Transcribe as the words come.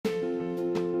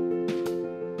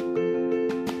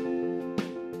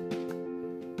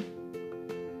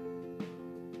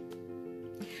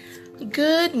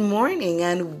Good morning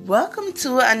and welcome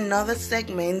to another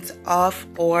segment of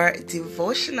our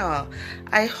devotional.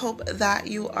 I hope that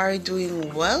you are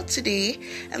doing well today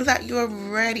and that you are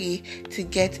ready to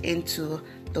get into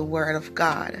the Word of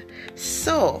God.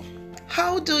 So,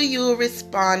 how do you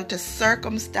respond to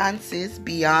circumstances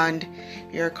beyond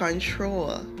your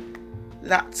control?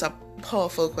 That's a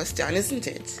powerful question, isn't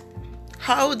it?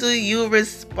 How do you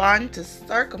respond to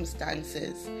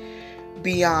circumstances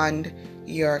beyond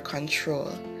your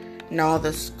control? Now,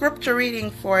 the scripture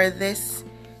reading for this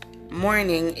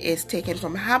morning is taken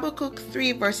from Habakkuk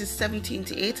 3 verses 17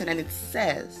 to 18, and it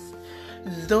says,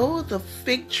 "Though the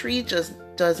fig tree just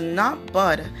does not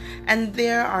bud, and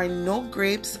there are no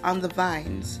grapes on the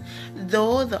vines,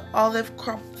 though the olive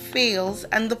crop fails,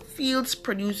 and the fields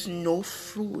produce no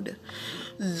food,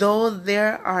 though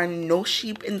there are no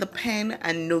sheep in the pen,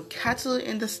 and no cattle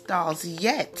in the stalls,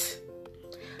 yet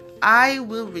I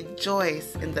will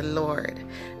rejoice in the Lord.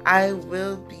 I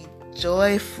will be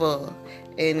joyful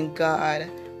in God,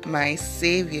 my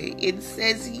Savior." It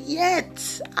says,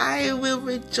 yet I will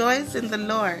rejoice in the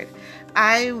Lord.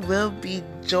 I will be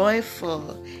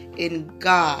joyful in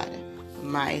God,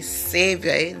 my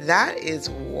Savior. That is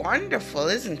wonderful,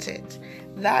 isn't it?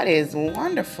 That is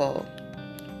wonderful.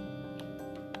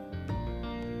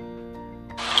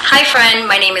 Hi friend,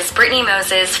 my name is Brittany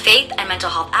Moses, faith and mental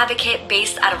health advocate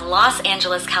based out of Los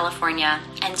Angeles, California,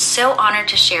 and so honored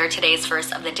to share today's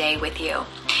verse of the day with you.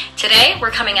 Today,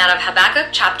 we're coming out of Habakkuk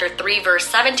chapter 3, verse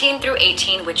 17 through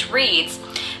 18, which reads,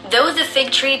 "Though the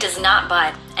fig tree does not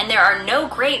bud, and there are no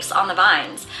grapes on the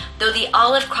vines, though the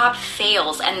olive crop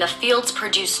fails and the fields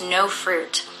produce no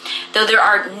fruit, though there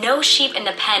are no sheep in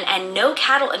the pen and no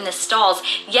cattle in the stalls,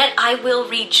 yet I will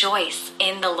rejoice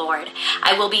in the Lord.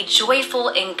 I will be joyful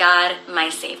in God, my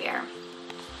Savior."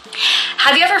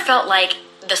 Have you ever felt like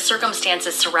the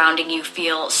circumstances surrounding you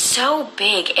feel so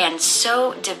big and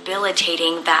so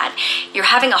debilitating that you're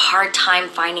having a hard time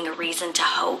finding a reason to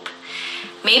hope?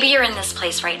 Maybe you're in this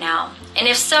place right now. And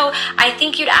if so, I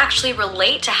think you'd actually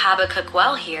relate to Habakkuk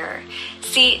well here.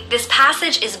 See, this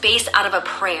passage is based out of a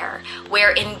prayer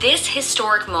where in this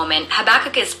historic moment,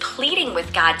 Habakkuk is pleading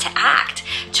with God to act,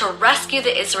 to rescue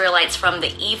the Israelites from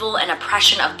the evil and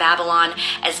oppression of Babylon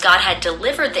as God had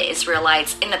delivered the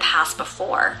Israelites in the past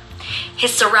before.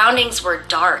 His surroundings were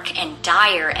dark and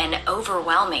dire and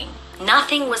overwhelming.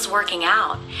 Nothing was working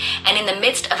out. And in the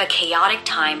midst of a chaotic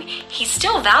time, he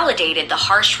still validated the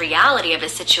harsh reality of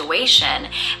his situation,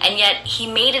 and yet he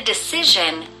made a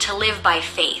decision to live by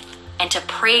faith and to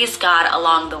praise God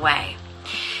along the way.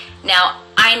 Now,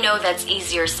 I know that's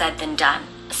easier said than done,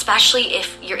 especially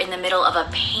if you're in the middle of a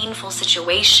painful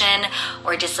situation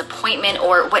or disappointment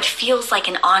or what feels like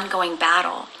an ongoing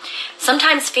battle.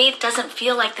 Sometimes faith doesn't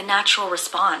feel like the natural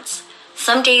response.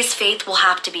 Some days faith will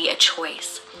have to be a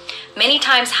choice. Many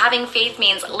times having faith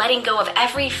means letting go of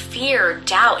every fear,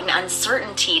 doubt, and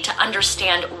uncertainty to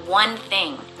understand one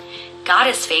thing. God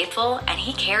is faithful and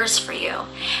He cares for you.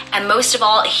 And most of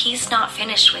all, He's not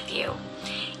finished with you.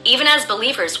 Even as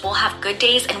believers, we'll have good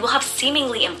days and we'll have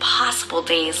seemingly impossible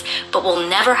days, but we'll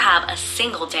never have a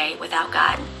single day without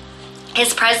God.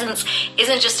 His presence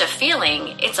isn't just a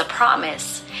feeling, it's a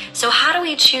promise. So how do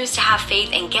we choose to have faith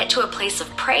and get to a place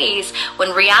of praise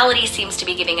when reality seems to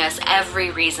be giving us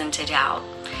every reason to doubt?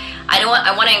 I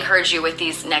want to encourage you with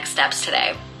these next steps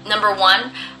today. Number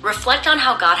one, reflect on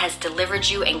how God has delivered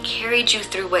you and carried you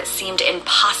through what seemed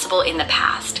impossible in the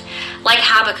past. Like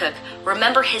Habakkuk,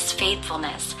 remember His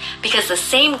faithfulness, because the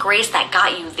same grace that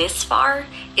got you this far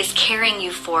is carrying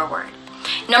you forward.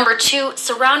 Number two,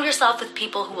 surround yourself with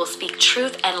people who will speak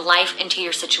truth and life into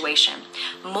your situation.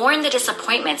 Mourn the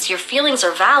disappointments. Your feelings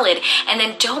are valid, and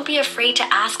then don't be afraid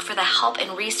to ask for the help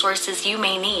and resources you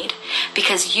may need,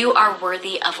 because you are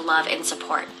worthy of love and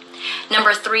support.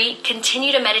 Number three,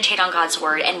 continue to meditate on God's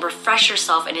word and refresh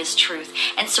yourself in His truth,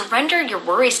 and surrender your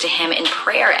worries to Him in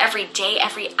prayer every day,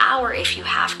 every hour if you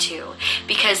have to,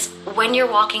 because when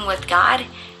you're walking with God,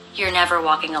 you're never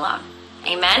walking alone.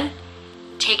 Amen?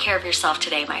 Take care of yourself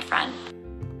today, my friend.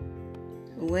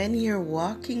 When you're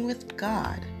walking with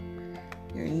God,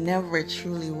 you're never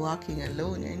truly walking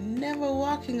alone. You're never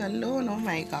walking alone. Oh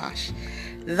my gosh.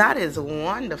 That is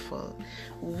wonderful.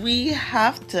 We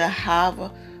have to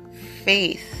have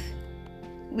faith.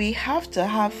 We have to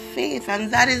have faith.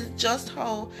 And that is just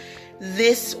how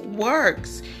this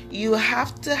works. You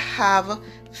have to have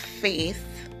faith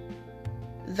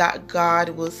that God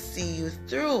will see you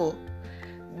through.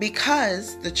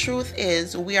 Because the truth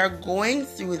is, we are going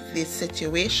through this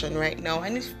situation right now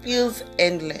and it feels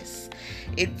endless.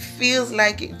 It feels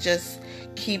like it just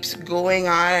keeps going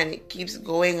on and it keeps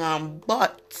going on.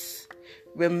 But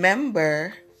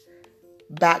Remember,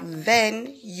 back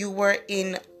then you were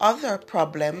in other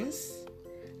problems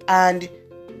and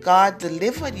God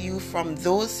delivered you from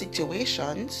those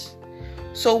situations.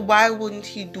 So why wouldn't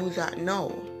He do that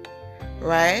now?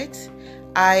 Right?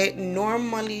 I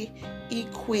normally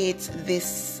equate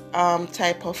this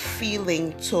type of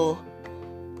feeling to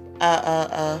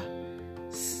a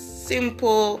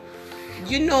simple,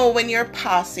 when you're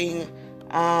passing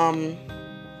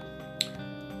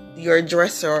your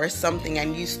dresser or something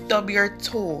and you stub your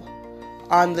toe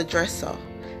on the dresser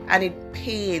and it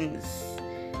pains.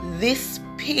 This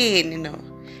pain,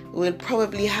 will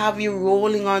probably have you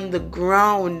rolling on the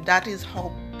ground. That is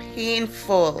how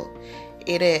painful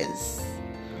it is.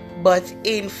 But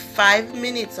in 5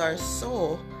 minutes or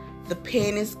so, the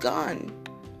pain is gone.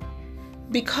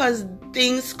 Because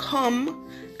things come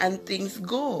and things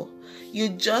go. You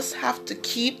just have to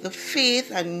keep the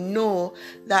faith and know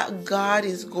that God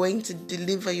is going to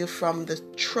deliver you from the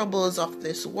troubles of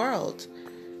this world.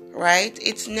 Right?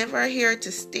 It's never here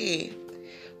to stay.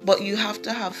 But you have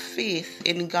to have faith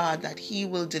in God that He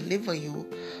will deliver you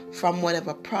from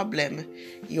whatever problem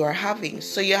you are having.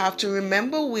 So you have to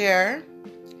remember where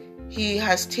He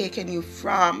has taken you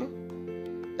from.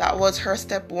 That was her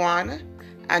step 1.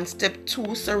 And step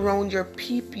 2, surround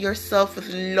yourself with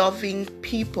loving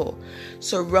people.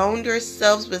 Surround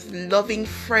yourselves with loving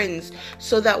friends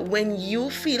so that when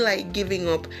you feel like giving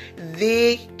up,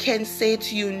 they can say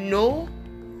to you, no,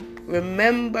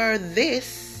 remember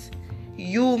this.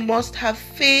 You must have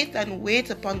faith and wait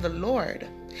upon the Lord.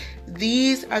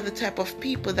 These are the type of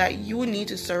people that you need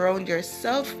to surround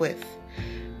yourself with,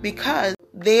 because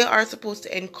they are supposed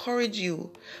to encourage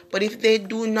you. But if they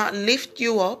do not lift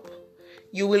you up,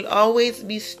 you will always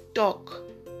be stuck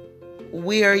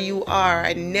where you are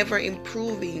and never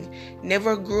improving,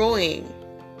 never growing.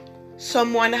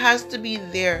 Someone has to be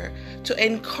there to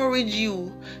encourage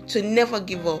you to never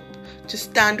give up, to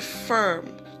stand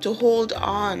firm, to hold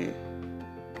on,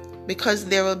 because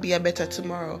there will be a better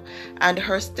tomorrow. And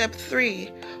her step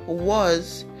 3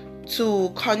 was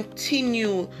to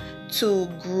continue to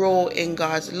grow in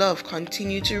God's love,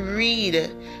 continue to read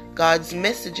God's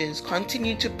messages,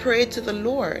 continue to pray to the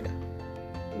Lord,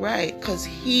 right? Because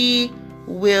He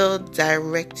will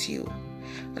direct you.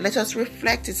 Let us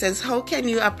reflect. It says, how can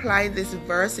you apply this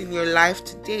verse in your life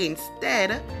today?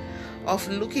 Instead of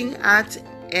looking at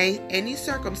any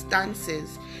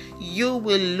circumstances, you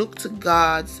will look to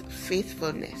God's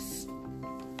faithfulness.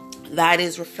 That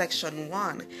is reflection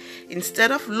 1.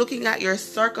 Instead of looking at your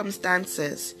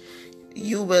circumstances,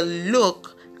 you will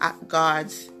look at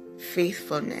God's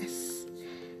faithfulness.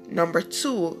 Number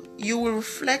 2, you will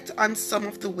reflect on some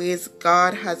of the ways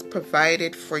God has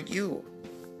provided for you.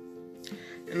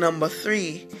 Number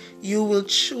 3, you will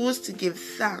choose to give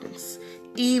thanks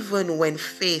even when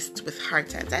faced with hard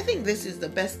times. I think this is the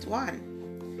best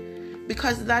one,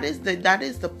 because that is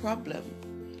the problem.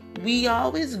 We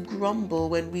always grumble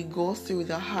when we go through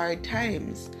the hard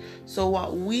times. So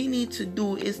what we need to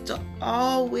do is to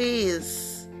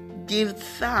always give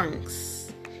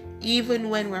thanks. Even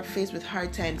when we're faced with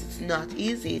hard times, it's not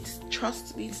easy.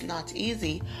 Trust me, it's not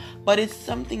easy. But it's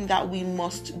something that we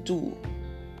must do.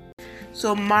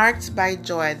 So marked by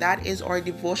joy, that is our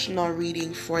devotional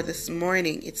reading for this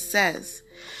morning. It says,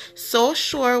 so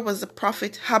sure was the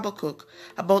prophet Habakkuk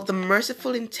about the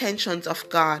merciful intentions of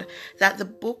God that the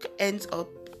book ends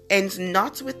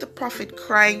not with the prophet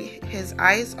crying his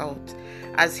eyes out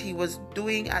as he was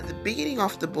doing at the beginning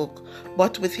of the book,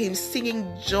 but with him singing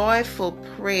joyful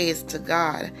praise to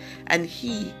God, and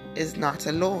he is not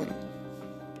alone.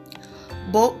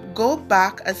 But go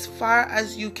back as far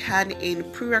as you can in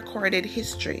pre-recorded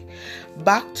history,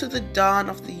 back to the dawn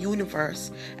of the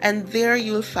universe, and there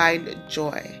you'll find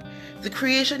joy. The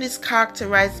creation is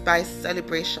characterized by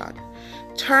celebration.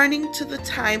 Turning to the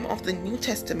time of the New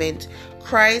Testament,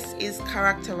 Christ is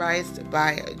characterized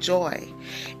by joy.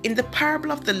 In the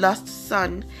parable of the lost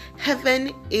son,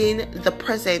 heaven in the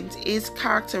present is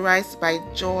characterized by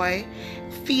joy,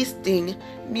 feasting,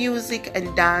 music,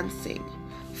 and dancing.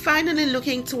 Finally,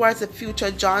 looking towards the future,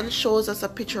 John shows us a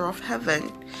picture of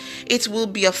heaven. It will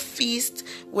be a feast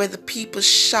where the people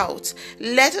shout,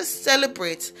 "Let us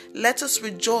celebrate, let us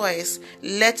rejoice,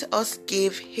 let us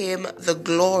give him the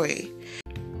glory."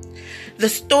 The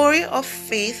story of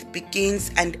faith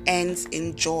begins and ends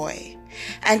in joy.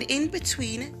 And in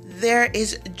between, there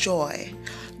is joy.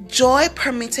 Joy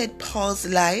permitted Paul's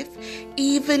life,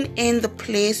 even in the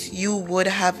place you would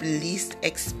have least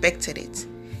expected it,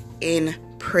 in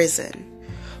prison.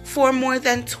 For more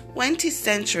than 20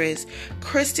 centuries,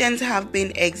 Christians have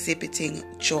been exhibiting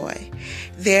joy.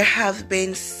 There have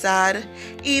been sad,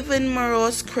 even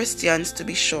morose Christians to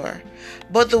be sure,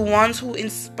 but the ones who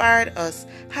inspired us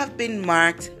have been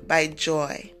marked by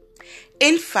joy.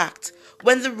 In fact,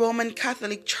 when the Roman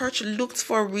Catholic Church looked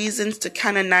for reasons to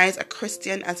canonize a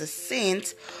Christian as a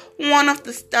saint, one of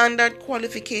the standard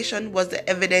qualifications was the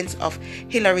evidence of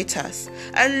hilaritas,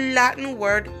 a Latin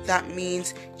word that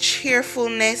means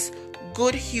cheerfulness,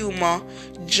 good humor,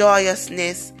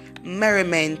 joyousness,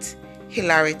 merriment,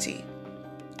 hilarity.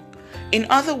 In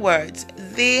other words,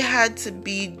 they had to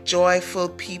be joyful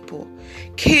people,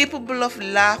 capable of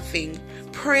laughing,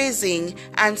 praising,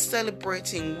 and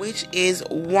celebrating, which is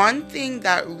one thing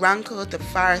that rankled the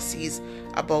Pharisees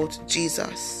about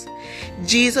Jesus.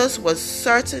 Jesus was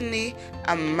certainly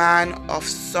a man of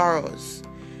sorrows.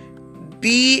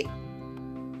 Be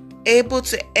able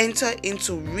to enter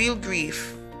into real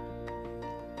grief.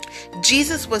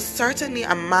 Jesus was certainly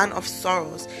a man of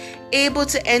sorrows, able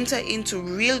to enter into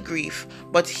real grief,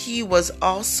 but he was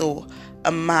also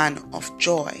a man of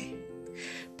joy.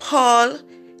 Paul,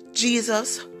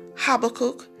 Jesus,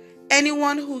 Habakkuk,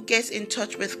 anyone who gets in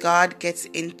touch with God gets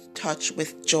in touch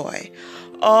with joy.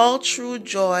 All true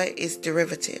joy is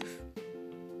derivative.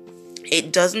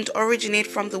 It doesn't originate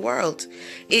from the world.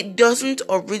 It doesn't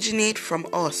originate from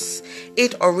us.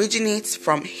 It originates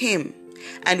from Him.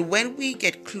 And when we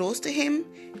get close to Him,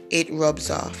 it rubs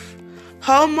off.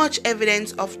 How much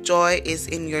evidence of joy is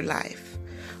in your life?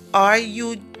 Are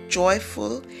you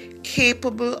joyful,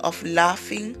 capable of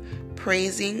laughing,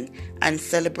 praising, and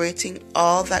celebrating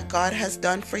all that God has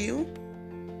done for you?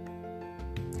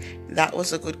 That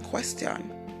was a good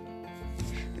question.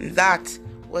 That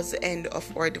was the end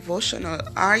of our devotional.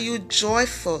 Are you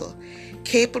joyful,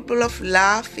 capable of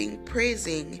laughing,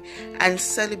 praising, and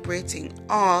celebrating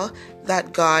all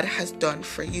that God has done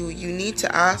for you? You need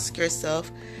to ask yourself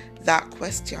that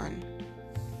question.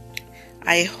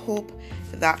 I hope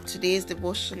that today's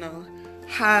devotional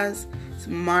has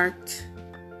sparked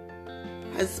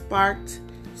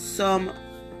some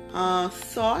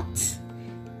thought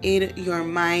in your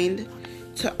mind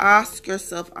to ask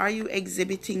yourself, are you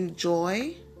exhibiting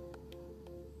joy?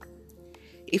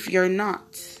 If you're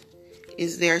not,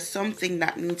 is there something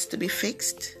that needs to be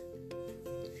fixed?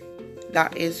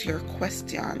 That is your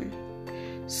question.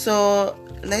 So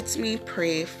let me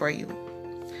pray for you.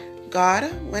 God,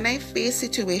 when I face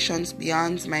situations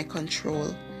beyond my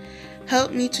control,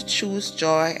 help me to choose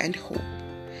joy and hope.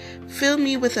 Fill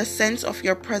me with a sense of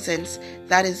your presence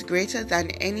that is greater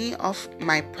than any of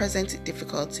my present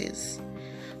difficulties.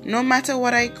 No matter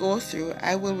what I go through,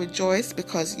 I will rejoice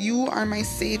because you are my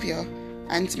Savior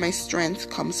and my strength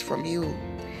comes from you.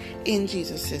 In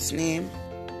Jesus' name,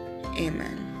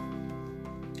 amen.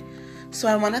 So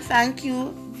I want to thank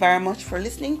you very much for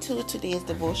listening to today's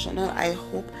devotional. I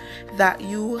hope that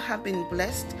you have been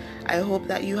blessed. I hope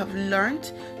that you have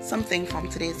learned something from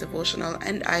today's devotional.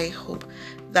 And I hope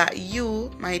that you,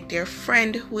 my dear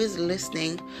friend who is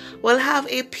listening, will have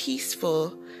a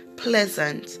peaceful,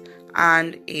 pleasant,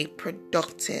 and a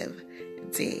productive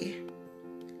day.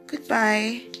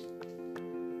 Goodbye.